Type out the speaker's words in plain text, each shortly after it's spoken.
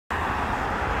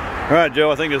All right,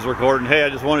 Joe, I think it's recording. Hey, I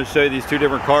just wanted to show you these two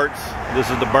different carts. This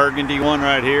is the burgundy one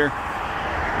right here.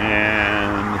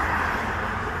 And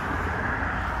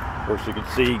of course you can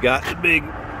see, got the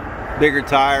bigger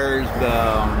tires,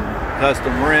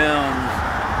 custom rims.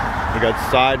 We got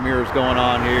side mirrors going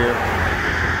on here.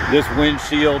 This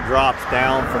windshield drops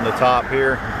down from the top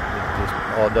here.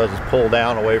 All it does is pull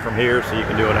down away from here, so you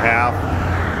can do it half.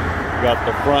 Got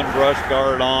the front brush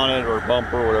guard on it, or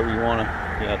bumper, whatever you want to.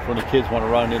 Yeah, it's when the kids want to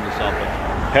run into something.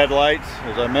 Headlights,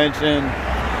 as I mentioned.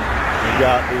 You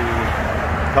got the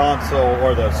console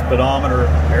or the speedometer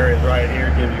areas right here.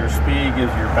 Gives you your speed,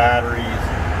 gives you your batteries.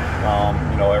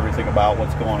 You know, everything about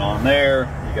what's going on there.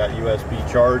 You got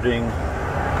USB charging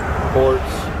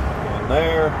ports in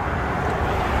there.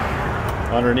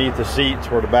 Underneath the seats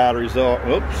where the batteries are.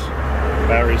 Oops,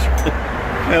 batteries.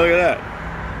 Hey, look at that.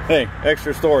 Hey,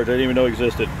 extra storage I didn't even know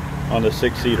existed on the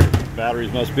 6-seater.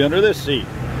 Batteries must be under this seat.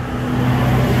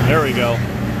 There we go.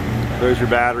 There's your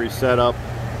battery setup.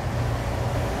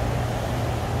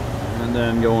 And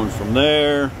then going from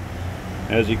there,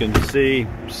 as you can see,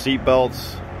 seat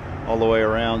belts all the way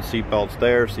around. Seat belts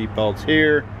there, seat belts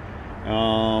here.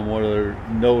 What other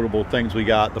notable things we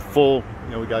got? The full,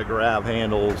 you know, we got grab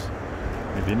handles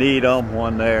if you need them.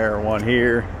 One there, one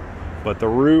here. But the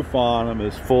roof on them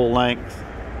is full length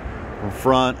from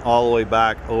front all the way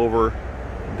back over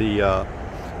the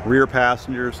rear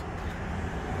passengers.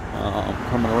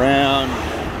 Coming around,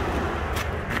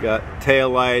 you got tail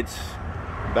lights,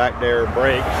 back there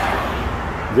brakes.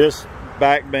 This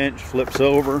back bench flips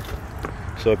over,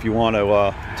 so if you want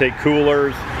to take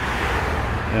coolers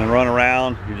and run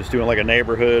around, you're just doing like a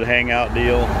neighborhood hangout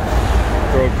deal,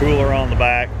 throw a cooler on the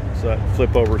back. So that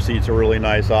flip over seat's a really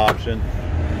nice option.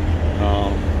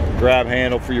 Grab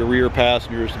handle for your rear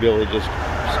passengers to be able to just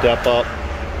step up.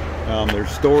 There's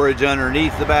storage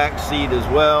underneath the back seat as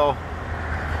well.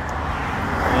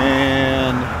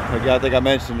 And I think I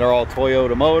mentioned they're all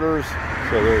Toyota motors,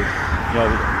 so they're, you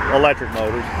know, electric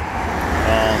motors.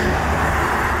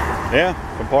 Yeah,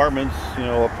 compartments, you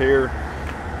know, up here.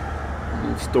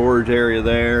 Storage area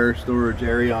there, storage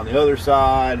area on the other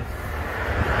side.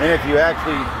 And if you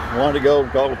actually want to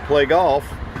go play golf,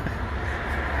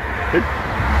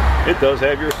 it does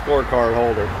have your scorecard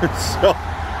holder. So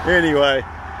anyway,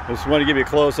 I just want to give you a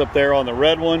close up there on the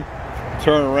red one.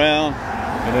 Turn around,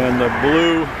 and then the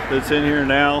blue that's in here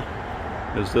now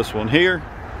is this one here,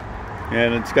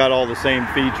 and it's got all the same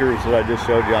features that I just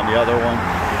showed you on the other one.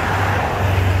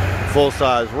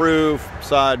 Full-size roof,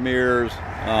 side mirrors,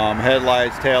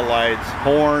 headlights, tail lights,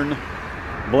 horn,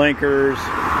 blinkers,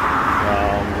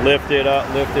 lifted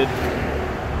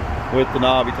with the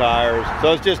knobby tires.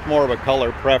 So it's just more of a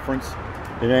color preference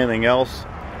than anything else.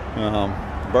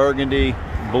 Burgundy,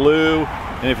 blue,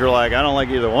 and if you're like, I don't like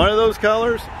either one of those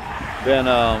colors, then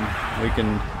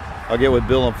I'll get with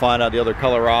Bill and find out the other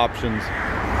color options.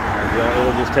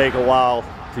 It'll just take a while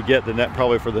to get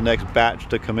probably for the next batch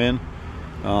to come in.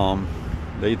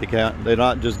 They're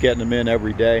not just getting them in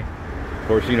every day. Of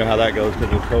course, you know how that goes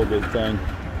because of the COVID thing.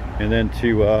 And then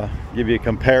to give you a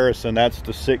comparison, that's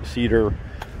the 6-seater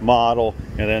model,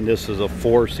 and then this is a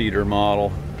 4-seater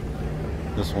model.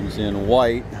 This one's in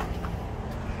white,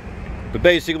 but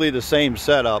basically the same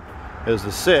setup as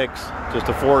the 6, just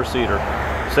a 4-seater.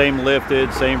 Same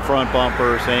lifted, same front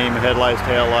bumper, same headlights,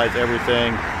 taillights,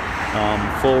 everything.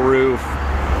 Full roof,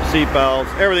 seat belts,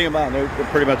 everything about them. They're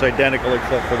pretty much identical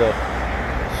except for the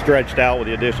stretched out with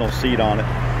the additional seat on it.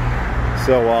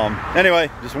 So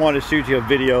anyway, just wanted to shoot you a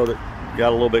video that got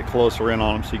a little bit closer in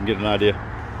on them so you can get an idea.